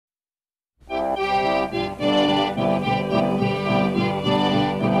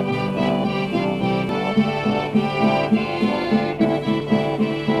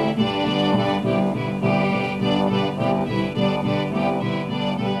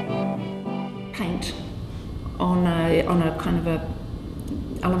on a kind of a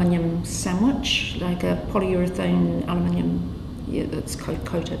aluminium sandwich, like a polyurethane aluminium, that's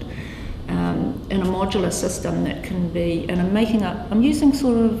coated, in a modular system that can be, and I'm using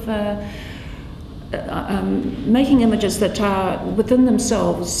sort of, making images that are within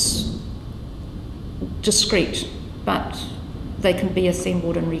themselves discrete, but they can be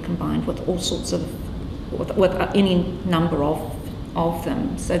assembled and recombined with all sorts of, with any number of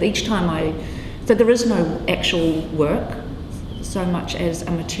them. So each time so there is no actual work so much as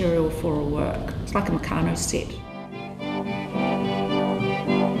a material for a work. It's like a Meccano set.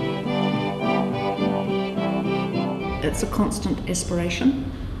 It's a constant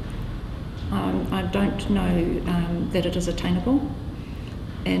aspiration. I don't know that it is attainable,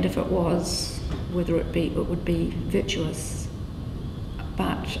 and if it was, whether it would be virtuous.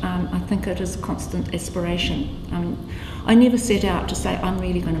 But I think it is a constant aspiration. I never set out to say, I'm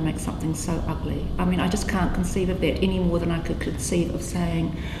really going to make something so ugly. I mean, I just can't conceive of that any more than I could conceive of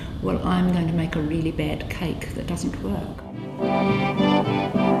saying, well, I'm going to make a really bad cake that doesn't work.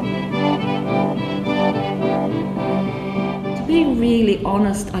 To be really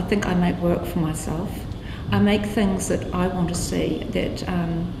honest, I think I make work for myself. I make things that I want to see,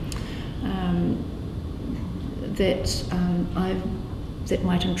 that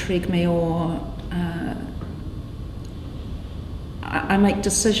might intrigue me, or I make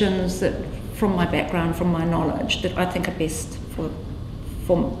decisions that, from my background, from my knowledge, that I think are best for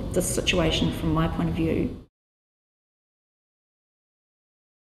this situation from my point of view.